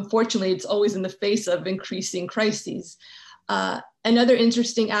unfortunately, it's always in the face of increasing crises. Another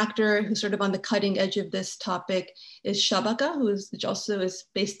interesting actor who's sort of on the cutting edge of this topic is Shabaka, which also is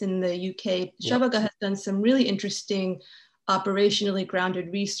based in the UK. Yep. Shabaka has done some really interesting operationally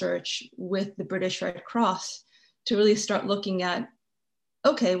grounded research with the British Red Cross to really start looking at,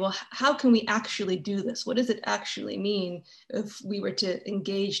 okay, well, how can we actually do this? What does it actually mean if we were to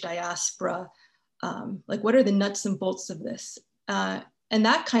engage diaspora? Like, what are the nuts and bolts of this? And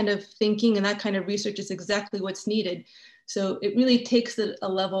that kind of thinking and that kind of research is exactly what's needed. So it really takes it a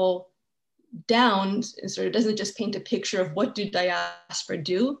level down and sort of doesn't just paint a picture of what do diaspora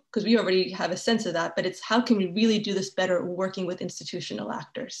do, because we already have a sense of that, but it's how can we really do this better working with institutional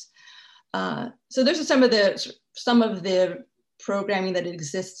actors. So there's some of the programming that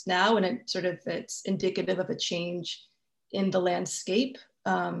exists now, and it's indicative of a change in the landscape.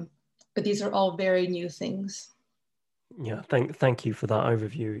 But these are all very new things. Yeah, thank you for that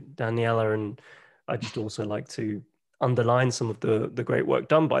overview, Daniela. And I just also like to underline some of the great work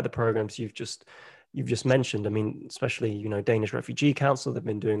done by the programs you've just mentioned. I mean, especially Danish Refugee Council. They've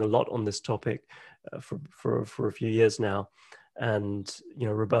been doing a lot on this topic for a few years now, and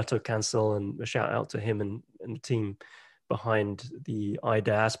Roberto Cancel, and a shout out to him and the team behind the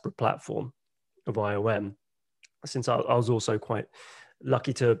iDiaspora platform of IOM. Since I was also quite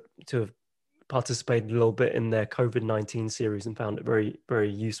lucky to have participated a little bit in their COVID-19 series and found it very,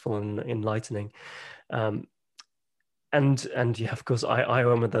 very useful and enlightening. And yeah, of course,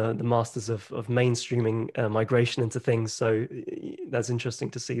 IOM are the masters of mainstreaming migration into things. So that's interesting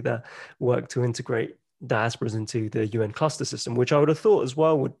to see their work to integrate diasporas into the UN cluster system, which I would have thought as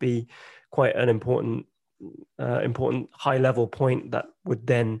well would be quite an important high-level point that would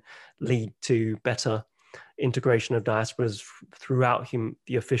then lead to better integration of diasporas throughout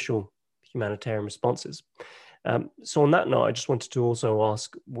the official humanitarian responses. So on that note, I just wanted to also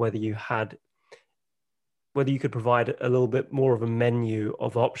ask whether you could provide a little bit more of a menu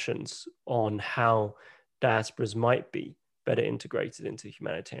of options on how diasporas might be better integrated into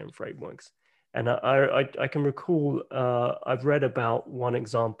humanitarian frameworks. And I can recall I've read about one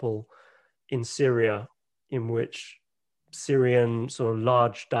example in Syria in which Syrian sort of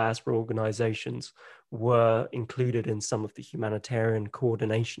large diaspora organizations were included in some of the humanitarian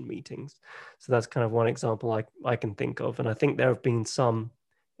coordination meetings. So that's kind of one example I can think of. And I think there have been some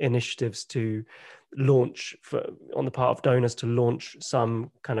initiatives to launch on the part of donors to launch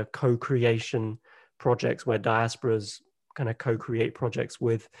some kind of co-creation projects where diasporas kind of co-create projects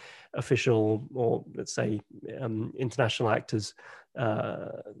with official, or let's say international actors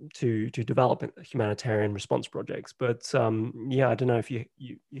to develop humanitarian response projects. But yeah, I don't know if you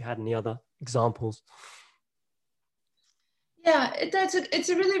had any other examples. Yeah, it's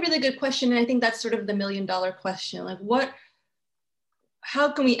a really, really good question. And I think that's sort of the $1 million question. Like,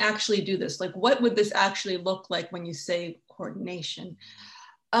 how can we actually do this? Like, what would this actually look like when you say coordination?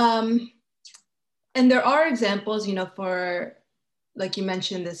 And there are examples, for, like you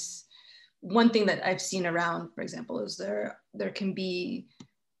mentioned, this one thing that I've seen around, for example, is there can be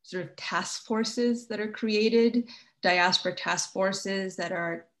sort of task forces that are created, diaspora task forces that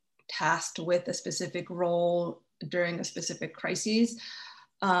are tasked with a specific role during a specific crisis.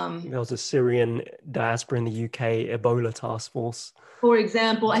 There was a Syrian diaspora in the UK Ebola task force. For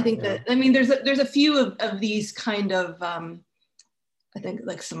example, I think that, I mean, there's a few of these kind of, I think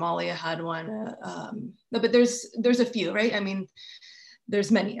like Somalia had one, no, but there's a few, right? I mean,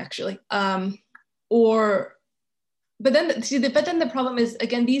 there's many actually. But then the problem is,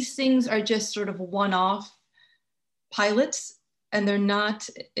 again, these things are just sort of one-off pilots, and they're not,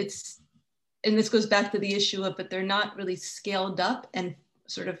 and this goes back to the issue of, but they're not really scaled up and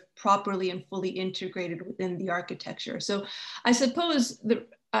sort of properly and fully integrated within the architecture. So I suppose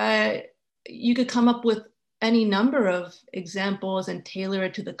you could come up with any number of examples and tailor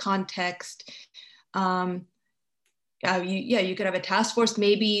it to the context. You could have a task force.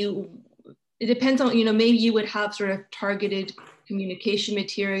 Maybe it depends on, maybe you would have sort of targeted communication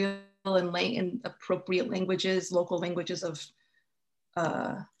material and appropriate languages, local languages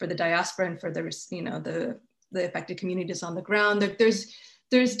for the diaspora and for the affected communities on the ground.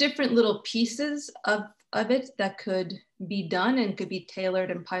 There's different little pieces of it that could be done and could be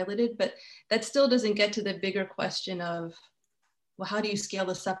tailored and piloted, but that still doesn't get to the bigger question of, well, how do you scale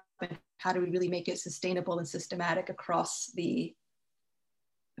this up and how do we really make it sustainable and systematic across the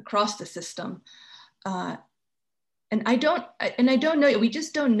system? And I don't know, we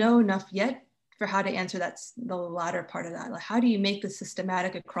just don't know enough yet for how to answer the latter part of that. Like, how do you make this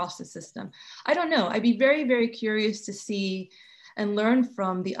systematic across the system? I don't know. I'd be very, very curious to see and learn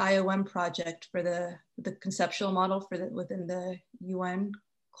from the IOM project for the conceptual model for within the UN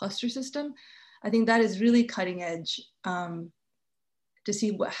cluster system. I think that is really cutting edge to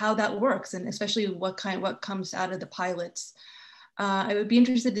see how that works, and especially what comes out of the pilots. I would be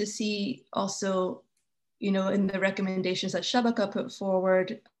interested to see also, you know, in the recommendations that Shabaka put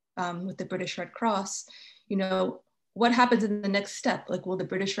forward with the British Red Cross, you know, what happens in the next step? Like, will the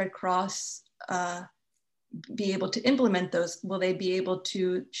British Red Cross be able to implement those? Will they be able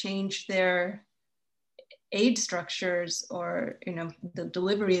to change their aid structures, or, you know, the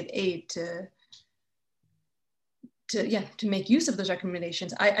delivery of aid to make use of those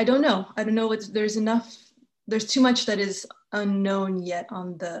recommendations? I don't know. I don't know. There's too much that is unknown yet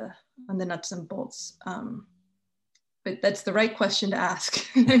on the nuts and bolts. But that's the right question to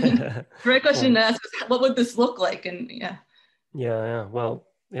ask. The right question to ask is, what would this look like? And well,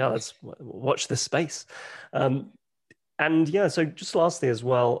 let's watch this space. And yeah, so just lastly as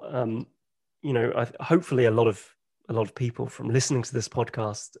well, you know, hopefully a lot of people from listening to this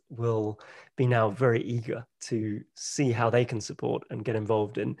podcast will be now very eager to see how they can support and get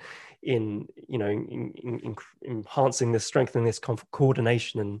involved in you know, in enhancing this, strengthening this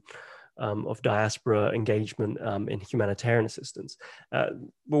coordination and of diaspora engagement in humanitarian assistance.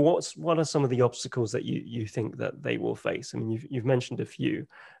 Well, what are some of the obstacles that you think that they will face? I mean, you've mentioned a few,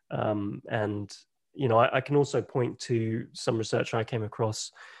 and you know, I can also point to some research I came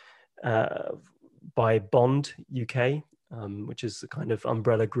across by Bond UK, which is a kind of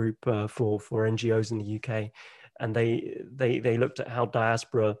umbrella group for NGOs in the UK, and they looked at how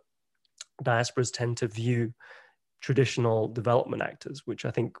diasporas tend to view traditional development actors, which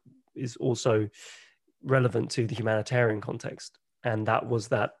I think is also relevant to the humanitarian context. And that was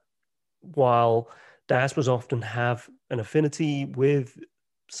that while diasporas often have an affinity with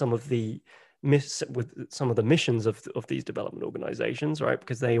some of the missions of these development organizations, right?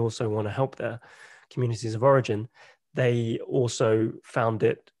 Because they also want to help their communities of origin, they also found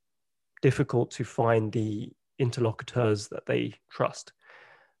it difficult to find the interlocutors that they trust.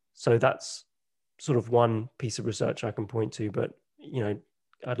 So that's sort of one piece of research I can point to, but you know,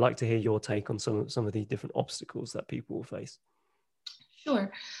 I'd like to hear your take on some of the different obstacles that people will face.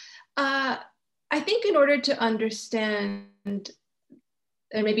 Sure. I think in order to understand and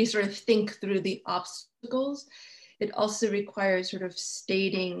maybe sort of think through the obstacles, it also requires sort of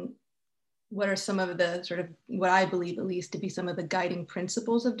stating what are some of the sort of, what I believe at least to be some of the guiding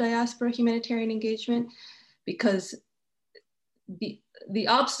principles of diaspora humanitarian engagement, because the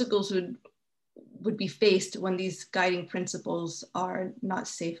obstacles would be faced when these guiding principles are not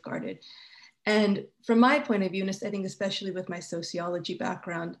safeguarded. And from my point of view, and I think especially with my sociology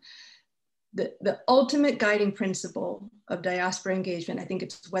background, the ultimate guiding principle of diaspora engagement, I think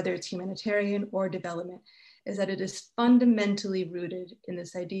it's whether it's humanitarian or development, is that it is fundamentally rooted in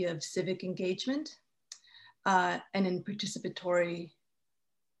this idea of civic engagement and in participatory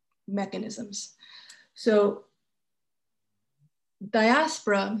mechanisms. So if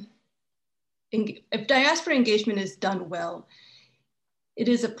diaspora engagement is done well, it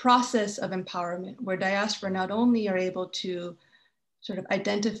is a process of empowerment where diaspora not only are able to sort of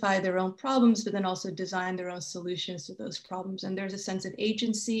identify their own problems, but then also design their own solutions to those problems. And there's a sense of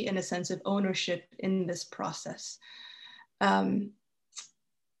agency and a sense of ownership in this process. And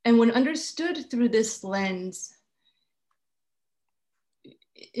when understood through this lens,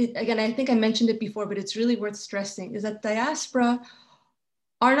 again, I think I mentioned it before, but it's really worth stressing, is that diaspora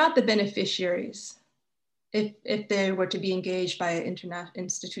are not the beneficiaries if they were to be engaged by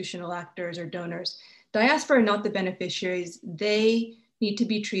institutional actors or donors. Diaspora are not the beneficiaries. They need to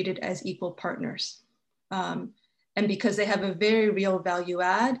be treated as equal partners. And because they have a very real value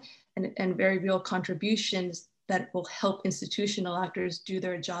add and very real contributions that will help institutional actors do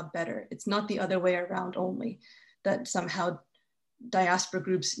their job better. It's not the other way around only, that somehow diaspora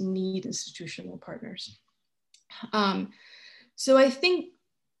groups need institutional partners. So I think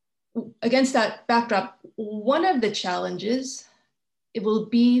against that backdrop, one of the challenges, it will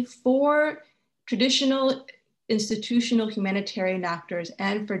be for traditional institutional humanitarian actors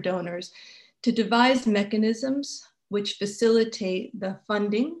and for donors to devise mechanisms which facilitate the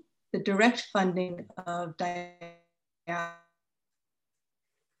funding, the direct funding of diaspora.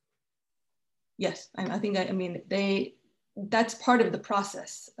 Yes, I mean, that's part of the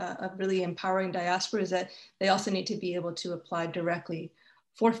process of really empowering diaspora, is that they also need to be able to apply directly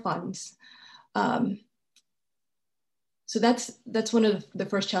for funds. So that's one of the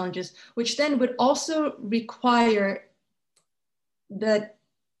first challenges, which then would also require that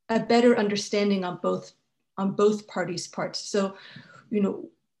a better understanding on both parties' parts. So,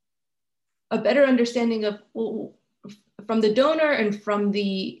 a better understanding of, well, from the donor and from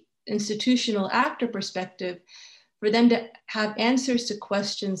the institutional actor perspective, for them to have answers to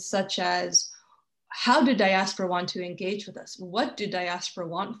questions such as, how do diaspora want to engage with us? What do diaspora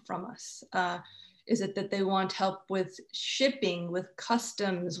want from us? Is it that they want help with shipping, with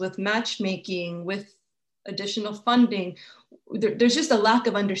customs, with matchmaking, with additional funding? There's just a lack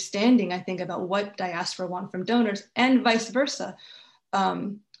of understanding, I think, about what diaspora want from donors, and vice versa.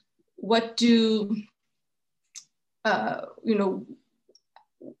 What do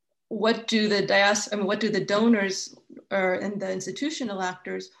what do the donors and the institutional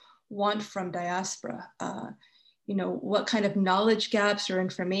actors want from diaspora? What kind of knowledge gaps or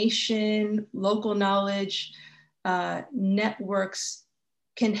information, local knowledge, networks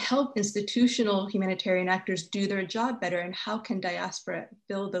can help institutional humanitarian actors do their job better, and how can diaspora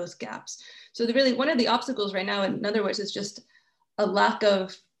fill those gaps? So really, one of the obstacles right now, in other words, is just a lack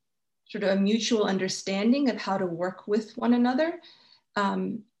of sort of a mutual understanding of how to work with one another.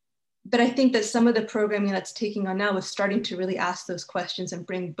 But I think that some of the programming that's taking on now is starting to really ask those questions and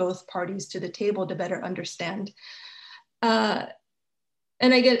bring both parties to the table to better understand. And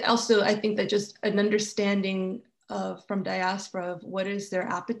I think that just an understanding from diaspora of what is their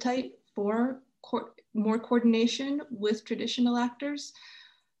appetite for more coordination with traditional actors.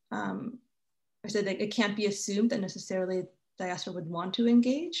 I said that it can't be assumed that necessarily diaspora would want to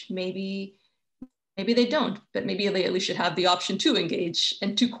engage. Maybe they don't, but maybe they at least should have the option to engage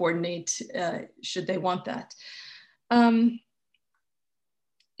and to coordinate should they want that. Yeah,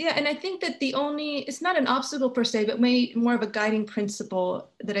 and I think that it's not an obstacle per se, but more of a guiding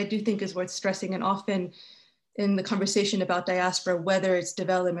principle that I do think is worth stressing, and often in the conversation about diaspora, whether it's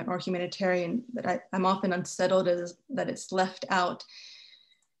development or humanitarian, that I'm often unsettled that it's left out,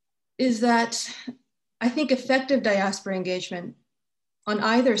 is that I think effective diaspora engagement on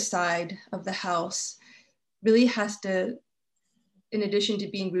either side of the house really has to, in addition to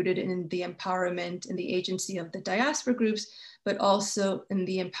being rooted in the empowerment and the agency of the diaspora groups, but also in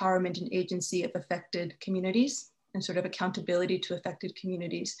the empowerment and agency of affected communities and sort of accountability to affected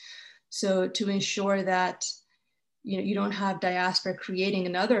communities. So to ensure that you don't have diaspora creating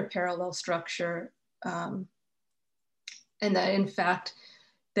another parallel structure, and that in fact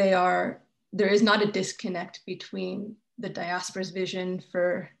there is not a disconnect between the diaspora's vision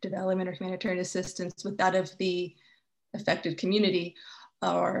for development or humanitarian assistance with that of the affected community,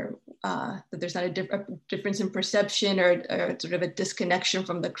 or that there's not a difference in perception or sort of a disconnection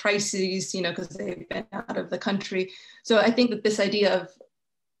from the crises, because they've been out of the country. So I think that this idea of,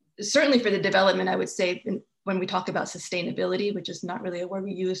 certainly for the development, I would say when we talk about sustainability, which is not really a word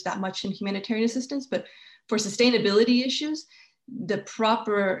we use that much in humanitarian assistance, but for sustainability issues, the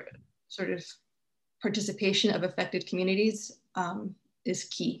proper sort of participation of affected communities is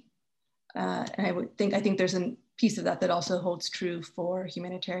key. And I think there's a piece of that also holds true for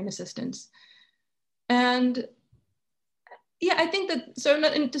humanitarian assistance. And yeah, I think that,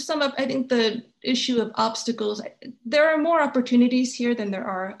 to sum up, I think the issue of obstacles, there are more opportunities here than there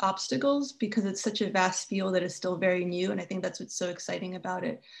are obstacles, because it's such a vast field that is still very new. And I think that's what's so exciting about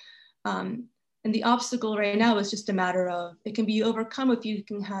it. And the obstacle right now is just a matter of, it can be overcome if you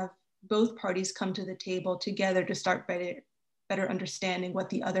can have both parties come to the table together to start better understanding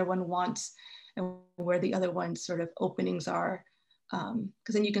what the other one wants and where the other one's sort of openings are,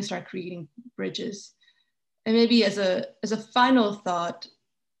 because then you can start creating bridges. And maybe as a final thought,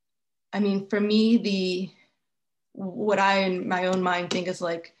 I mean, for me, what I in my own mind think is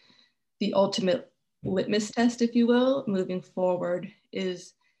like the ultimate litmus test, if you will, moving forward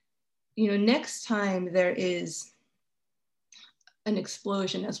is, next time there is an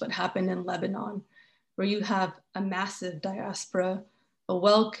explosion, as what happened in Lebanon, where you have a massive diaspora, a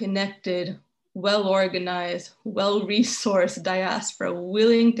well-connected, well-organized, well-resourced diaspora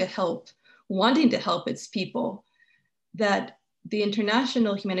willing to help, wanting to help its people, that the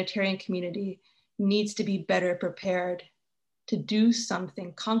international humanitarian community needs to be better prepared to do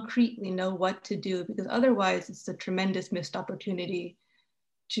something, concretely know what to do, because otherwise it's a tremendous missed opportunity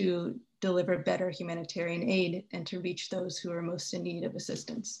to deliver better humanitarian aid and to reach those who are most in need of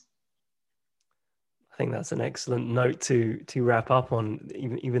assistance. I think that's an excellent note to wrap up on,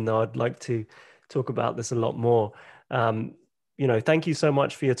 even though I'd like to talk about this a lot more. thank you so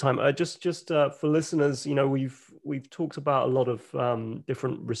much for your time. Just for listeners, we've talked about a lot of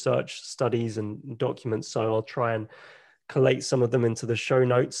different research studies and documents, so I'll try and collate some of them into the show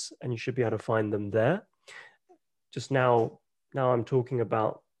notes, and you should be able to find them there. Just now I'm talking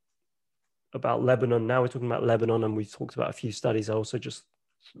about Lebanon. Now we're talking about Lebanon, and we've talked about a few studies. I just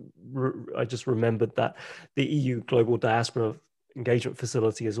remembered that the EU Global Diaspora Engagement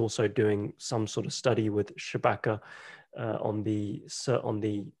Facility is also doing some sort of study with Shabaka on the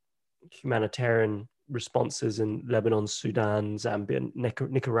humanitarian responses in Lebanon, Sudan, Zambia,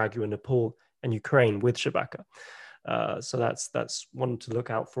 Nicaragua, Nepal, and Ukraine with Shabaka. So that's one to look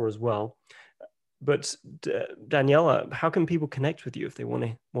out for as well. But Daniela, how can people connect with you if they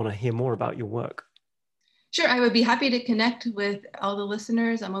want to hear more about your work? Sure, I would be happy to connect with all the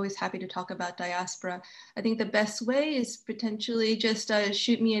listeners. I'm always happy to talk about diaspora. I think the best way is potentially just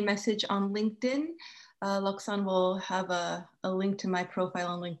shoot me a message on LinkedIn. Loksan will have a link to my profile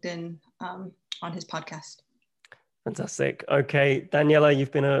on LinkedIn on his podcast. Fantastic. Okay, Daniela,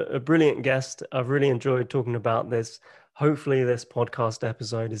 you've been a brilliant guest. I've really enjoyed talking about this. Hopefully this podcast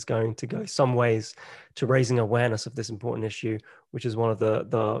episode is going to go some ways to raising awareness of this important issue, which is one of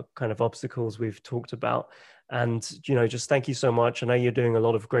the kind of obstacles we've talked about. And, just thank you so much. I know you're doing a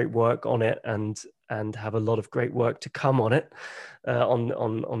lot of great work on it and have a lot of great work to come on it,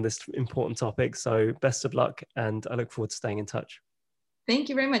 on this important topic. So best of luck, and I look forward to staying in touch. Thank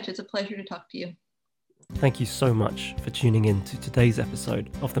you very much. It's a pleasure to talk to you. Thank you so much for tuning in to today's episode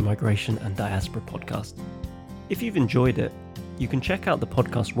of the Migration and Diaspora podcast. If you've enjoyed it, you can check out the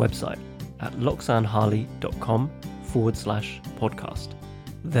podcast website at loksanharley.com/podcast.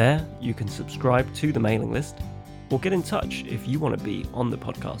 There, you can subscribe to the mailing list or get in touch if you want to be on the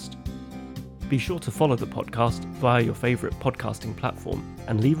podcast. Be sure to follow the podcast via your favorite podcasting platform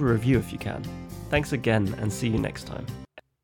and leave a review if you can. Thanks again, and see you next time.